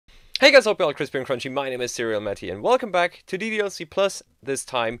Hey guys, hope you all crispy and crunchy. My name is CerealMaty and welcome back to DDLC Plus, this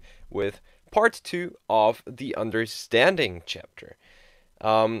time with part 2 of the Understanding chapter.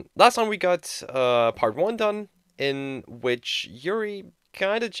 Last time we got part 1 done, in which Yuri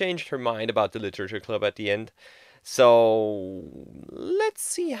kind of changed her mind about the literature club at the end. So let's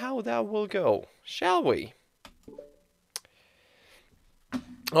see how that will go, shall we?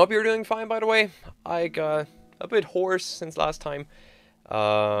 Hope you're doing fine, by the way. I got a bit hoarse since last time.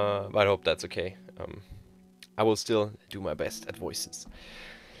 But I hope that's okay. I will still do my best at voices.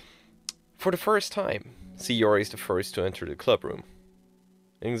 For the first time, Sayori is the first to enter the club room.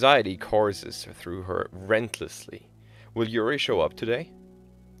 Anxiety courses through her relentlessly. Will Yuri show up today?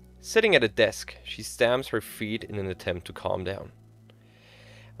 Sitting at a desk, she stamps her feet in an attempt to calm down.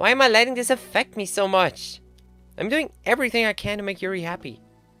 Why am I letting this affect me so much? I'm doing everything I can to make Yuri happy.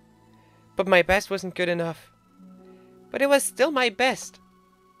 But my best wasn't good enough. But it was still my best.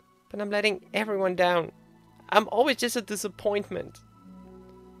 But I'm letting everyone down. I'm always just a disappointment.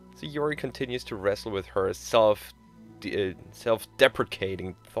 So Yuri continues to wrestle with her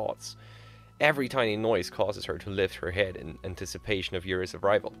self-deprecating thoughts. Every tiny noise causes her to lift her head in anticipation of Yuri's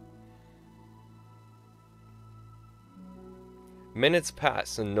arrival. Minutes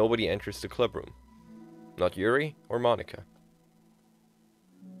pass and nobody enters the club room. Not Yuri or Monica.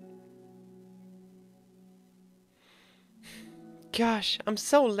 Gosh, I'm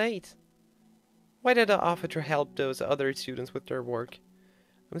so late. Why did I offer to help those other students with their work?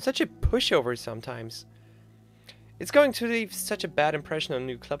 I'm such a pushover sometimes. It's going to leave such a bad impression on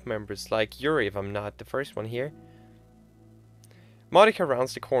new club members like Yuri if I'm not the first one here. Monica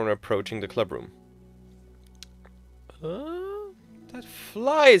rounds the corner approaching the club room. That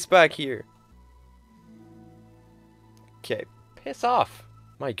fly is back here. Okay, piss off.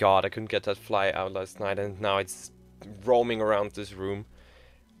 My god, I couldn't get that fly out last night and now it's roaming around this room.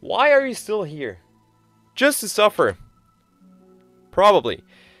 Why are you still here? Just to suffer. Probably.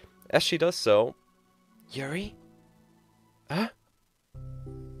 As she does so... Yuri? Huh?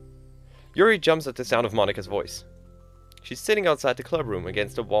 Yuri jumps at the sound of Monica's voice. She's sitting outside the club room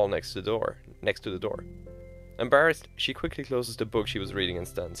against the wall next to the door. Embarrassed, she quickly closes the book she was reading and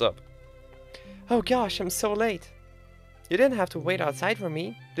stands up. Oh gosh, I'm so late. You didn't have to wait outside for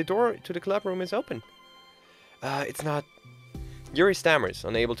me. The door to the club room is open. It's not... Yuri stammers,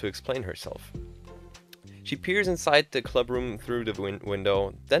 unable to explain herself. She peers inside the club room through the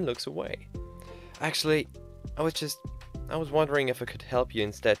window, then looks away. Actually, I was wondering if I could help you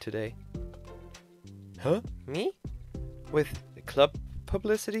instead today. Huh? Me? With the club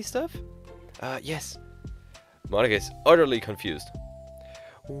publicity stuff? Yes. Monica is utterly confused.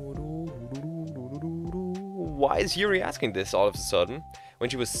 Why is Yuri asking this all of a sudden, when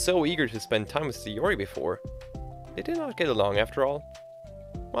she was so eager to spend time with Sayori before? They did not get along after all.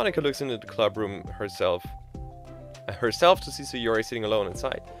 Monica looks into the club room herself to see Sayori sitting alone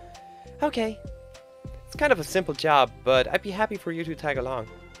inside. Okay. It's kind of a simple job, but I'd be happy for you to tag along.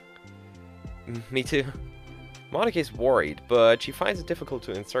 Me too. Monica is worried, but she finds it difficult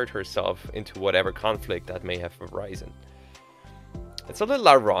to insert herself into whatever conflict that may have arisen. It's a little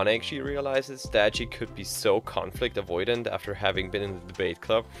ironic she realizes that she could be so conflict avoidant after having been in the debate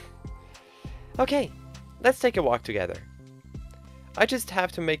club. Okay, let's take a walk together. I just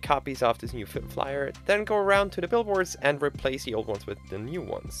have to make copies of this new flyer, then go around to the billboards and replace the old ones with the new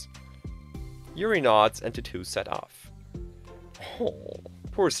ones. Yuri nods and the two set off. Oh,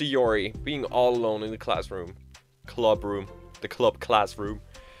 poor Sayori, being all alone in the classroom. The club classroom.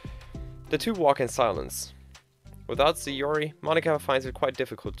 The two walk in silence. Without Sayori, Monica finds it quite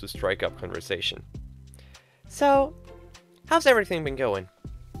difficult to strike up conversation. So, how's everything been going?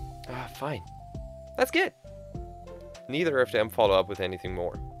 Fine. That's good. Neither of them follow up with anything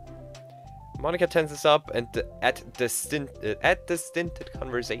more. Monica tenses up and at the stinted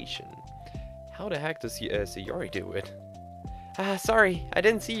conversation. How the heck does Sayori do it? Sorry, I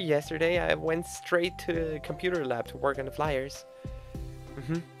didn't see you yesterday. I went straight to the computer lab to work on the flyers.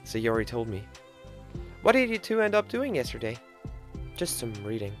 Sayori told me. What did you two end up doing yesterday? Just some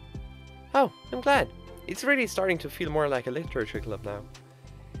reading. Oh, I'm glad. It's really starting to feel more like a literature club now.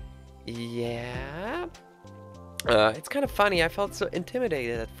 Yeah? It's kind of funny. I felt so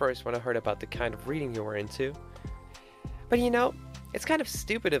intimidated at first when I heard about the kind of reading you were into. But you know, it's kind of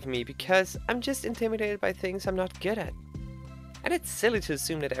stupid of me because I'm just intimidated by things I'm not good at. And it's silly to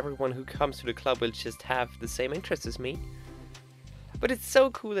assume that everyone who comes to the club will just have the same interests as me. But it's so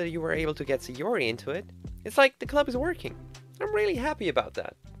cool that you were able to get Sayori into it. It's like the club is working. I'm really happy about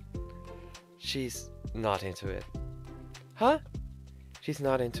that. She's not into it. Huh? She's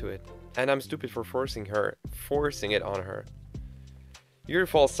not into it. And I'm stupid for forcing it on her. Yuri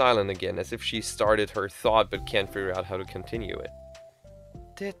falls silent again, as if she started her thought but can't figure out how to continue it.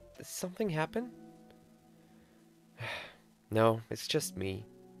 Did something happen? No, it's just me.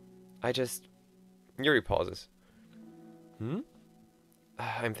 Yuri pauses.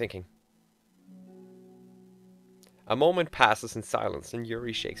 I'm thinking. A moment passes in silence, and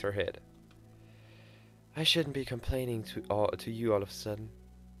Yuri shakes her head. I shouldn't be complaining to you all of a sudden.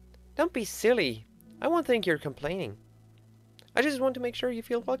 Don't be silly. I won't think you're complaining. I just want to make sure you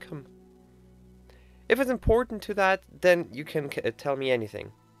feel welcome. If it's important to that, then you can tell me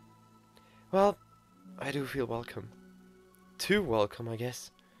anything. Well, I do feel welcome. Too welcome, I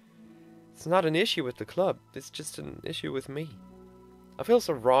guess. It's not an issue with the club, it's just an issue with me. I feel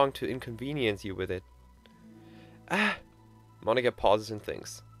so wrong to inconvenience you with it. Monica pauses and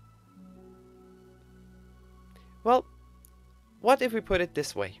thinks. Well, what if we put it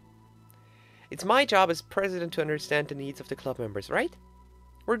this way? It's my job as president to understand the needs of the club members, right?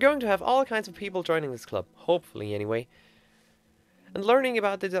 We're going to have all kinds of people joining this club, hopefully anyway. And learning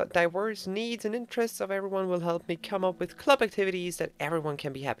about the diverse needs and interests of everyone will help me come up with club activities that everyone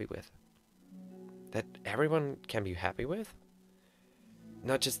can be happy with. That everyone can be happy with?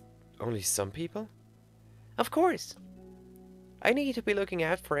 Not just only some people? Of course. I need to be looking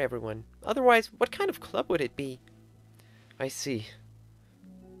out for everyone. Otherwise, what kind of club would it be? I see.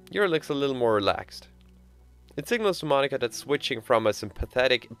 Yuri looks a little more relaxed. It signals to Monica that switching from a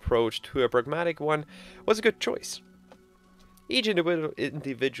sympathetic approach to a pragmatic one was a good choice. Each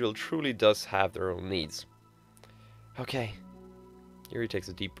individual truly does have their own needs. Okay. Yuri takes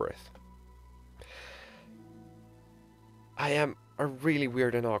a deep breath. I am a really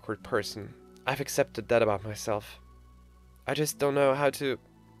weird and awkward person. I've accepted that about myself. I just don't know how to,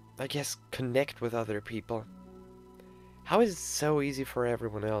 I guess, connect with other people. How is it so easy for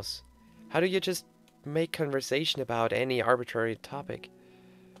everyone else? How do you just make conversation about any arbitrary topic?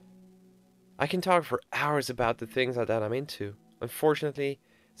 I can talk for hours about the things that I'm into. Unfortunately,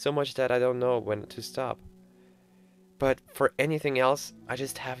 so much that I don't know when to stop. But for anything else, I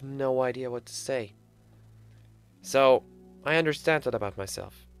just have no idea what to say. So, I understand that about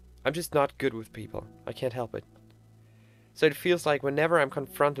myself. I'm just not good with people. I can't help it. So it feels like whenever I'm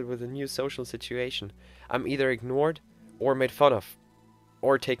confronted with a new social situation, I'm either ignored or made fun of,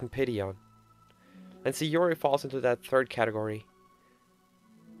 or taken pity on. And Sayori falls into that third category.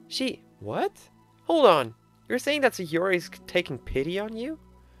 What? Hold on. You're saying that Sayori's taking pity on you?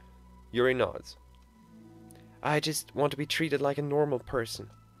 Yuri nods. I just want to be treated like a normal person.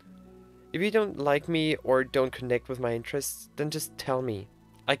 If you don't like me or don't connect with my interests, then just tell me.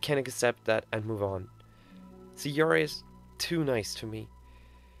 I can accept that and move on. Sayori is too nice to me.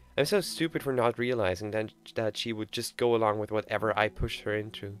 I'm so stupid for not realizing that she would just go along with whatever I pushed her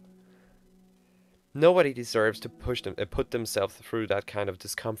into. Nobody deserves to put themselves through that kind of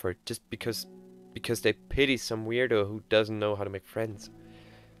discomfort just because they pity some weirdo who doesn't know how to make friends.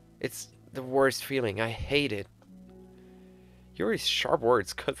 It's the worst feeling. I hate it. Yuri's sharp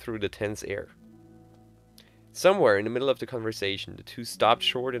words cut through the tense air. Somewhere in the middle of the conversation, the two stopped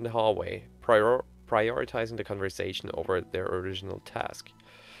short in the hallway, prioritizing the conversation over their original task.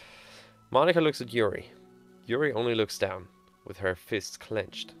 Monica looks at Yuri. Yuri only looks down, with her fists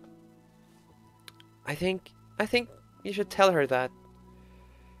clenched. I think you should tell her that.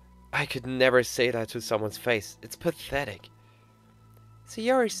 I could never say that to someone's face. It's pathetic.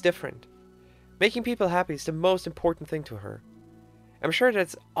 Sayori's different. Making people happy is the most important thing to her. I'm sure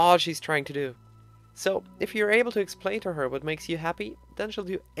that's all she's trying to do. So, if you're able to explain to her what makes you happy, then she'll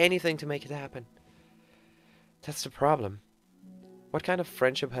do anything to make it happen. That's the problem. What kind of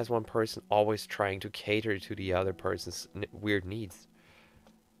friendship has one person always trying to cater to the other person's weird needs?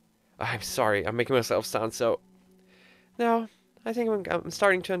 I'm sorry, I'm making myself sound so... No, I think I'm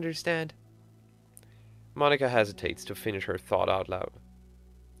starting to understand. Monica hesitates to finish her thought out loud.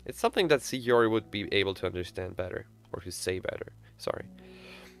 It's something that Sayori would be able to understand better, or to say better, sorry.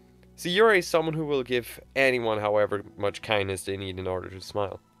 Sayori is someone who will give anyone however much kindness they need in order to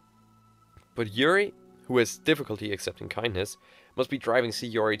smile. But Yuri, who has difficulty accepting kindness, must be driving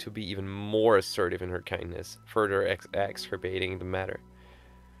Sayori to be even more assertive in her kindness, further exacerbating the matter.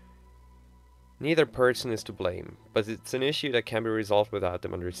 Neither person is to blame, but it's an issue that can be resolved without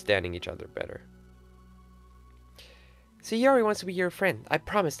them understanding each other better. Sayori wants to be your friend, I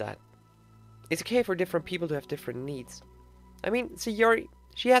promise that. It's okay for different people to have different needs. I mean, Sayori,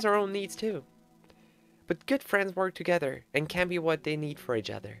 she has her own needs too. But good friends work together and can be what they need for each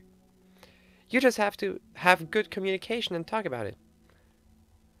other. You just have to have good communication and talk about it.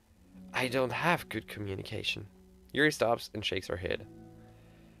 I don't have good communication. Yuri stops and shakes her head.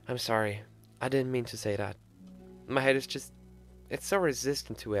 I'm sorry. I didn't mean to say that. My head is just... It's so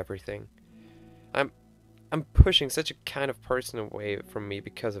resistant to everything. I'm pushing such a kind of person away from me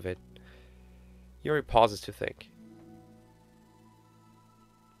because of it. Yuri pauses to think.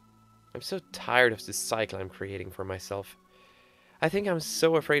 I'm so tired of this cycle I'm creating for myself. I think I'm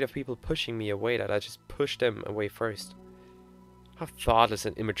so afraid of people pushing me away that I just push them away first. How thoughtless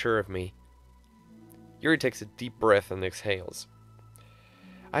and immature of me. Yuri takes a deep breath and exhales.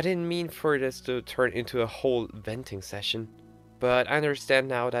 I didn't mean for this to turn into a whole venting session, but I understand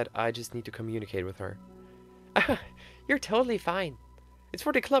now that I just need to communicate with her. You're totally fine. It's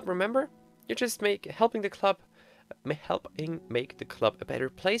for the club, remember? You're just helping make the club a better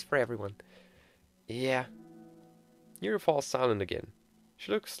place for everyone. Yeah. Yuri falls silent again.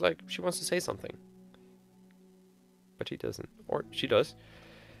 She looks like she wants to say something. But she doesn't. Or she does.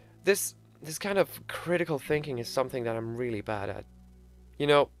 This kind of critical thinking is something that I'm really bad at. You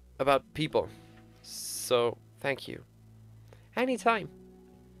know, about people. So, thank you. Anytime.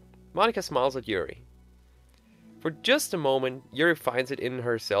 Monica smiles at Yuri. For just a moment, Yuri finds it in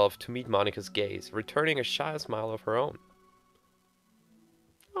herself to meet Monica's gaze, returning a shy smile of her own.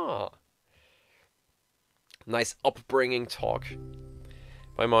 Ah. Nice upbringing talk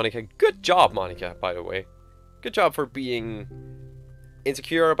by Monica. Good job, Monica, by the way. Good job for being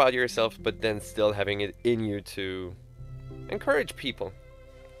insecure about yourself, but then still having it in you to encourage people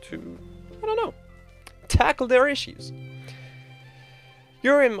to, I don't know, tackle their issues.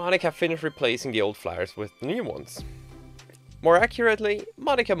 Yuri and Monica finish replacing the old flyers with the new ones. More accurately,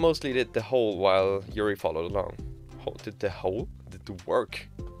 Monica mostly did the whole while Yuri followed along. Did the work.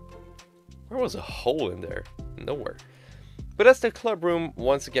 Where was a hole in there? Nowhere. But as the club room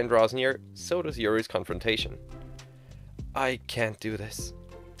once again draws near, so does Yuri's confrontation. I can't do this.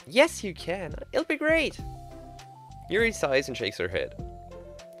 Yes, you can. It'll be great. Yuri sighs and shakes her head.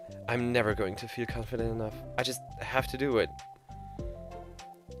 I'm never going to feel confident enough. I just have to do it.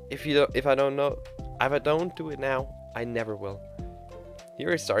 If I don't do it now, I never will.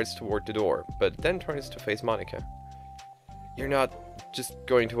 Yuri starts toward the door, but then turns to face Monica. You're not just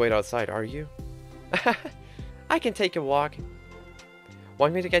going to wait outside, are you? I can take a walk.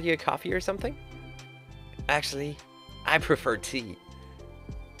 Want me to get you a coffee or something? Actually, I prefer tea.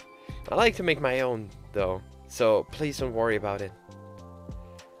 I like to make my own, though, so please don't worry about it.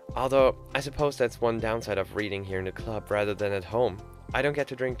 Although, I suppose that's one downside of reading here in the club rather than at home. I don't get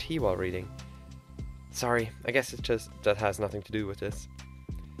to drink tea while reading. Sorry, I guess it's just that has nothing to do with this.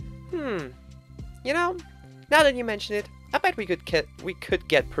 You know, now that you mention it, I bet we could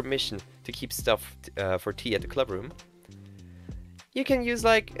get permission to keep stuff for tea at the club room. You can use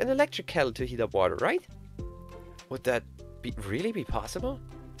like an electric kettle to heat up water, right? Would that really be possible?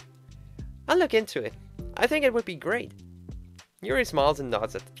 I'll look into it. I think it would be great. Yuri smiles and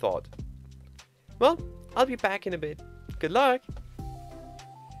nods at the thought. Well, I'll be back in a bit. Good luck!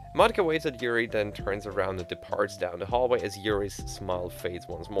 Monica waves at Yuri, then turns around and departs down the hallway as Yuri's smile fades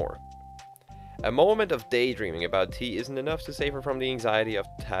once more. A moment of daydreaming about tea isn't enough to save her from the anxiety of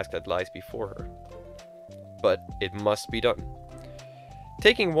the task that lies before her. But it must be done.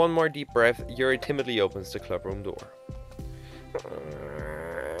 Taking one more deep breath, Yuri timidly opens the clubroom door.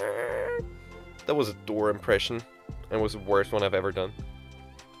 That was a door impression, and was the worst one I've ever done.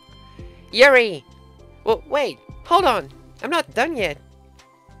 Yuri! Well, wait, hold on, I'm not done yet.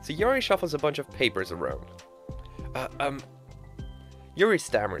 So Yuri shuffles a bunch of papers around. Yuri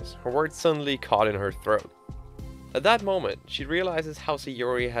stammers, her words suddenly caught in her throat. At that moment, she realizes how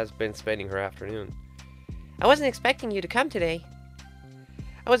Sayori has been spending her afternoon. I wasn't expecting you to come today.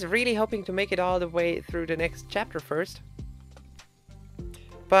 I was really hoping to make it all the way through the next chapter first.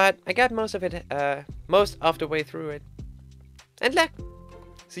 But I got most of the way through it. And look!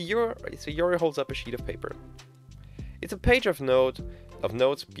 Sayori holds up a sheet of paper. It's a page of notes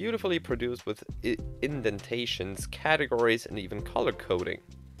beautifully produced with indentations, categories, and even color coding.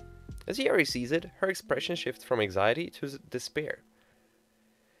 As Yuri sees it, her expression shifts from anxiety to despair.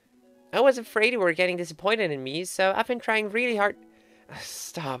 I was afraid you were getting disappointed in me, so I've been trying really hard.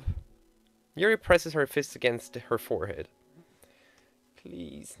 Stop. Yuri presses her fist against her forehead.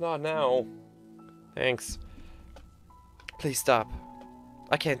 Please, not now. Thanks. Please stop.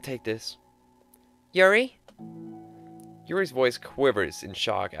 I can't take this. Yuri? Yuri's voice quivers in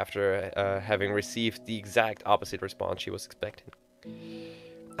shock after having received the exact opposite response she was expecting.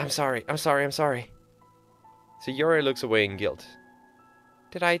 I'm sorry. So Yuri looks away in guilt.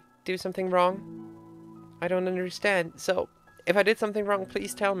 Did I do something wrong? I don't understand, so if I did something wrong,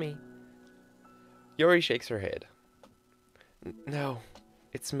 please tell me. Yuri shakes her head. No,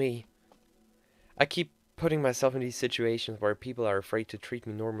 it's me. I keep putting myself in these situations where people are afraid to treat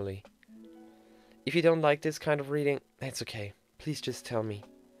me normally. If you don't like this kind of reading, it's okay. Please just tell me.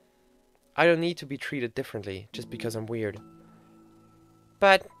 I don't need to be treated differently just because I'm weird.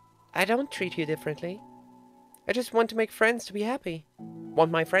 But I don't treat you differently. I just want to make friends to be happy. Want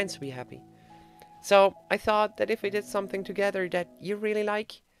my friends to be happy. So I thought that if we did something together that you really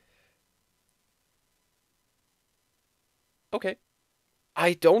like... Okay.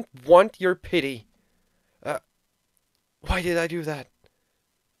 I don't want your pity. Why did I do that?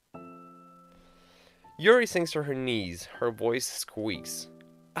 Yuri sinks to her knees. Her voice squeaks.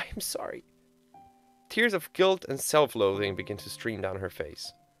 I am sorry. Tears of guilt and self-loathing begin to stream down her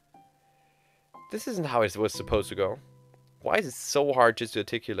face. This isn't how it was supposed to go. Why is it so hard just to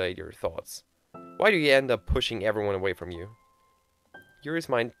articulate your thoughts? Why do you end up pushing everyone away from you? Yuri's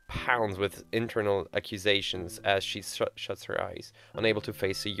mind pounds with internal accusations as she shuts her eyes, unable to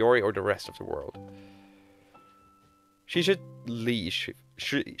face Sayori or the rest of the world. She should leave.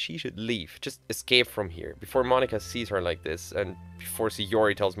 She should leave. Just escape from here before Monica sees her like this and before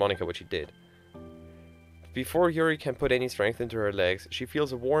Sayori tells Monica what she did. Before Yuri can put any strength into her legs, she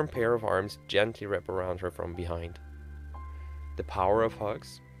feels a warm pair of arms gently wrap around her from behind. The power of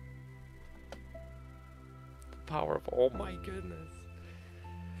hugs. The power of... Oh my goodness.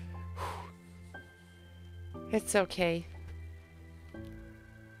 It's okay.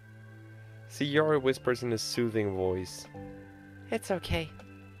 Sayori whispers in a soothing voice. It's okay.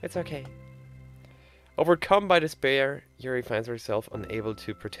 It's okay. Overcome by despair, Yuri finds herself unable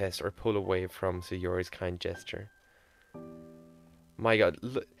to protest or pull away from Sayori's kind gesture. My god,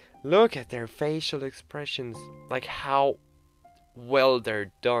 look at their facial expressions. Like how well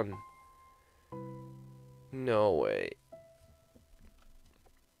they're done. No way.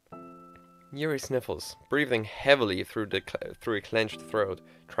 Yuri sniffles, breathing heavily through a clenched throat,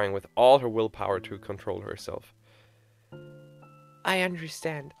 trying with all her willpower to control herself. I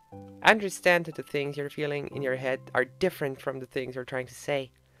understand. I understand that the things you're feeling in your head are different from the things you're trying to say.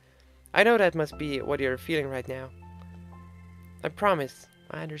 I know that must be what you're feeling right now. I promise,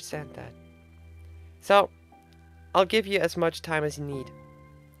 I understand that. So, I'll give you as much time as you need.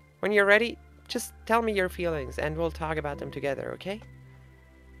 When you're ready, just tell me your feelings and we'll talk about them together, okay?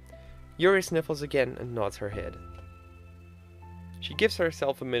 Yuri sniffles again and nods her head. She gives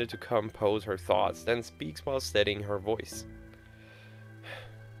herself a minute to compose her thoughts, then speaks while steadying her voice.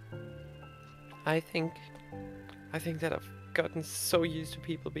 I think that I've gotten so used to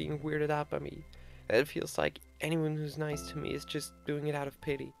people being weirded out by me that it feels like anyone who's nice to me is just doing it out of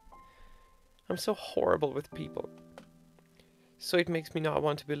pity. I'm so horrible with people. So it makes me not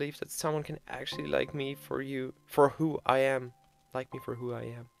want to believe that someone can actually like me for who I am. Like me for who I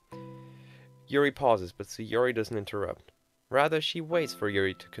am. Yuri pauses, but Sayori doesn't interrupt. Rather, she waits for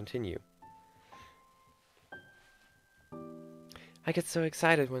Yuri to continue. I get so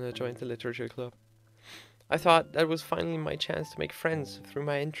excited when I joined the literature club. I thought that was finally my chance to make friends through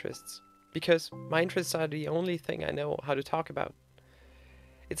my interests, because my interests are the only thing I know how to talk about.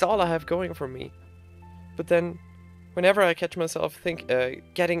 It's all I have going for me. But then, whenever I catch myself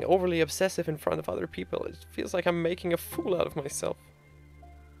getting overly obsessive in front of other people, it feels like I'm making a fool out of myself.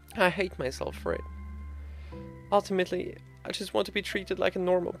 I hate myself for it. Ultimately, I just want to be treated like a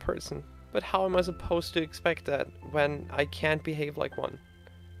normal person. But how am I supposed to expect that when I can't behave like one?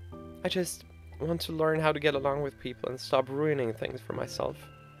 I just want to learn how to get along with people and stop ruining things for myself.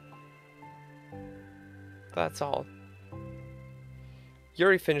 That's all.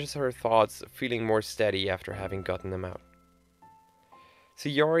 Yuri finishes her thoughts, feeling more steady after having gotten them out.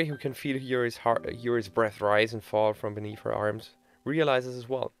 Sayori, who can feel Yuri's breath rise and fall from beneath her arms, realizes as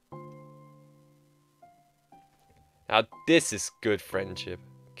well. Now this is good friendship.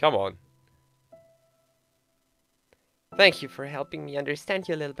 Come on. Thank you for helping me understand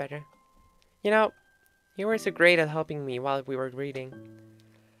you a little better. You know, you were so great at helping me while we were reading.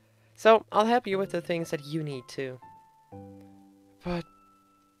 So, I'll help you with the things that you need too. But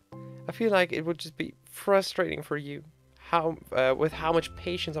I feel like it would just be frustrating for you with how much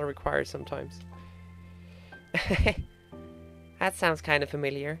patience I require sometimes. That sounds kind of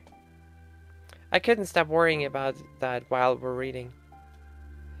familiar. I couldn't stop worrying about that while we're reading.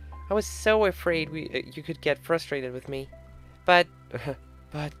 I was so afraid you could get frustrated with me. But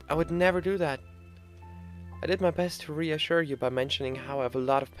I would never do that. I did my best to reassure you by mentioning how I have a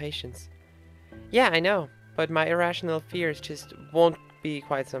lot of patience. Yeah, I know, but my irrational fears just won't be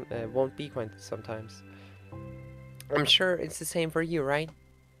quite sometimes. I'm sure it's the same for you, right?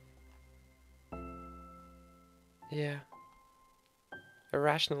 Yeah.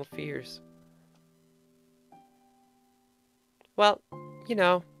 Irrational fears. Well, you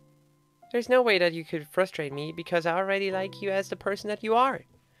know, there's no way that you could frustrate me because I already like you as the person that you are.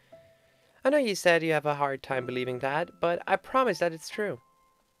 I know you said you have a hard time believing that, but I promise that it's true.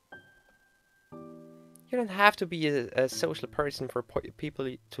 You don't have to be a social person for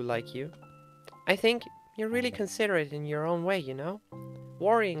people to like you. I think you're really considerate in your own way, you know?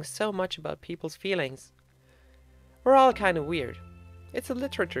 Worrying so much about people's feelings. We're all kind of weird. It's a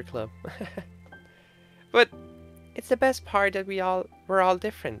literature club. But it's the best part that we're all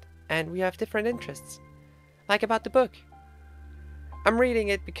different and we have different interests. Like about the book. I'm reading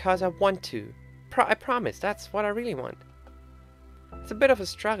it because I want to. I promise, that's what I really want. It's a bit of a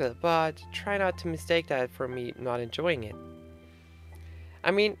struggle, but try not to mistake that for me not enjoying it.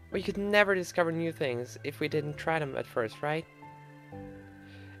 I mean, we could never discover new things if we didn't try them at first, right?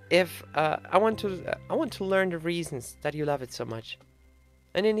 If I want to learn the reasons that you love it so much.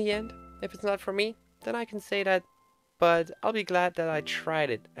 And in the end, if it's not for me, then I can say that, but I'll be glad that I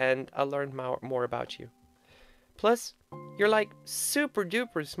tried it and I learned more about you. Plus, you're like super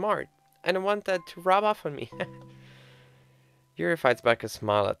duper smart, and I want that to rub off on me. Yuri fights back a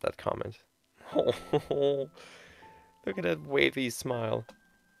smile at that comment. Oh, look at that wavy smile.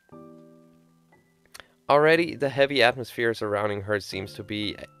 Already, the heavy atmosphere surrounding her seems to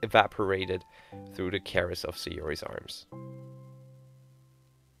be evaporated through the caress of Sayori's arms.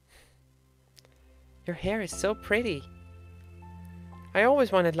 Your hair is so pretty. I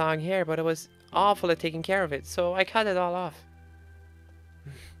always wanted long hair, but I was awful at taking care of it, so I cut it all off.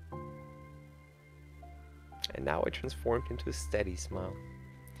 And now it transformed into a steady smile.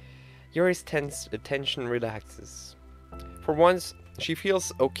 Yuri's tension relaxes. For once, she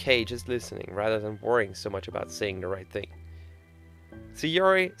feels okay just listening, rather than worrying so much about saying the right thing.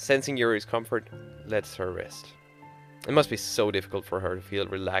 Sayori, sensing Yuri's comfort, lets her rest. It must be so difficult for her to feel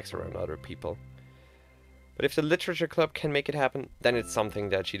relaxed around other people. But if the literature club can make it happen, then it's something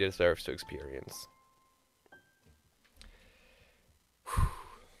that she deserves to experience.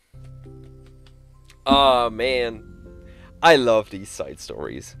 Oh man, I love these side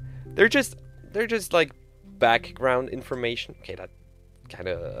stories. They're just like background information. Okay, that kind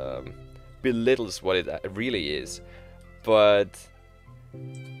of belittles what it really is, but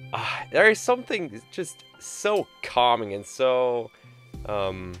there is something just so calming and so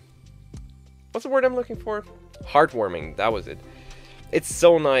what's the word I'm looking for? Heartwarming. That was it. It's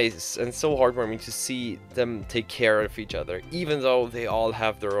so nice and so heartwarming to see them take care of each other, even though they all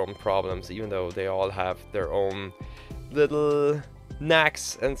have their own problems, even though they all have their own little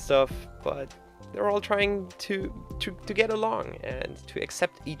knacks and stuff, but they're all trying to get along and to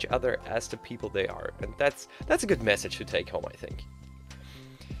accept each other as the people they are. And that's a good message to take home, I think.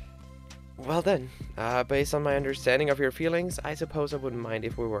 Well then, based on my understanding of your feelings, I suppose I wouldn't mind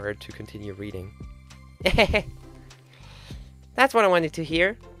if we were to continue reading. That's what I wanted to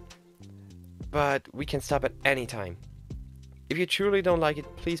hear. But we can stop at any time. If you truly don't like it,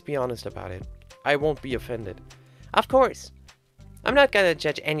 please be honest about it. I won't be offended. Of course. I'm not gonna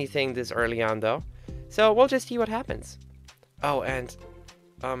judge anything this early on though. So we'll just see what happens. Oh, and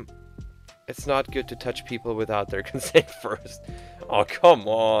it's not good to touch people without their consent first. Oh, come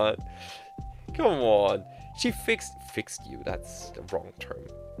on. Come on. She fixed you. That's the wrong term.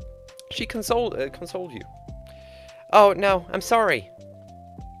 She consoled you. Oh, no, I'm sorry.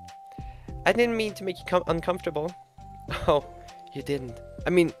 I didn't mean to make you uncomfortable. Oh, you didn't. I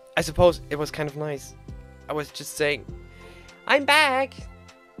mean, I suppose it was kind of nice. I was just saying, I'm back.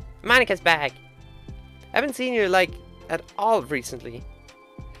 Monica's back. I haven't seen you, like, at all recently.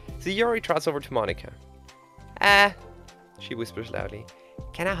 So Yuri trots over to Monica. She whispers loudly.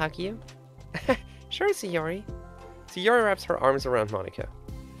 Can I hug you? Sure, Sayori. Sayori wraps her arms around Monica.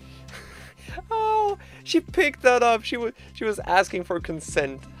 Oh, she picked that up. She was asking for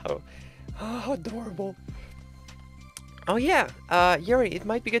consent. How adorable. Oh yeah, Yuri, it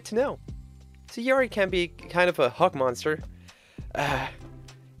might be good to know. Sayori can be kind of a hug monster.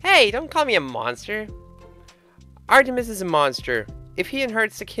 Hey, don't call me a monster. Artemis is a monster. If he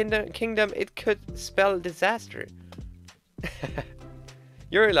inherits the kingdom, it could spell disaster.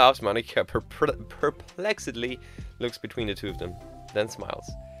 Yuri laughs. Monica perplexedly looks between the two of them, then smiles.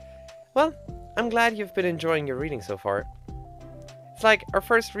 Well, I'm glad you've been enjoying your reading so far. It's like our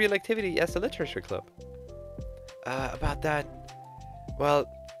first real activity as a literature club. About that, well,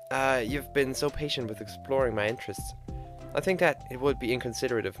 you've been so patient with exploring my interests. I think that it would be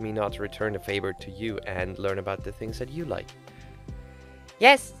inconsiderate of me not to return the favor to you and learn about the things that you like.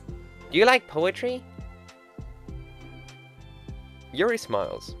 Yes! Do you like poetry? Yuri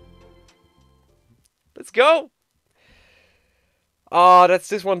smiles. Let's go! Oh, that's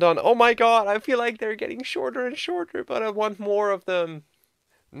this one done. Oh my god, I feel like they're getting shorter and shorter, but I want more of them.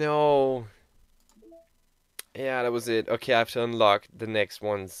 No. Yeah, that was it. Okay, I have to unlock the next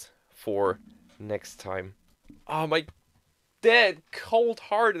ones for next time. Oh, my dead cold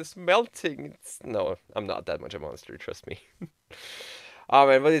heart is melting. No, I'm not that much a monster, trust me. Oh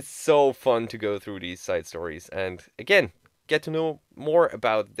man, but it's so fun to go through these side stories and again, get to know more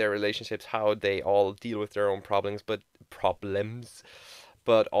about their relationships, how they all deal with their own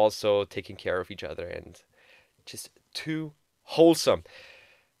but also taking care of each other, and just too wholesome.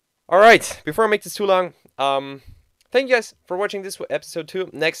 All right, before I make this too long, thank you guys for watching this episode 2.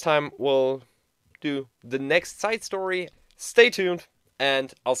 Next time we'll do the next side story. Stay tuned,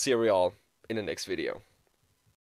 and I'll see you all in the next video.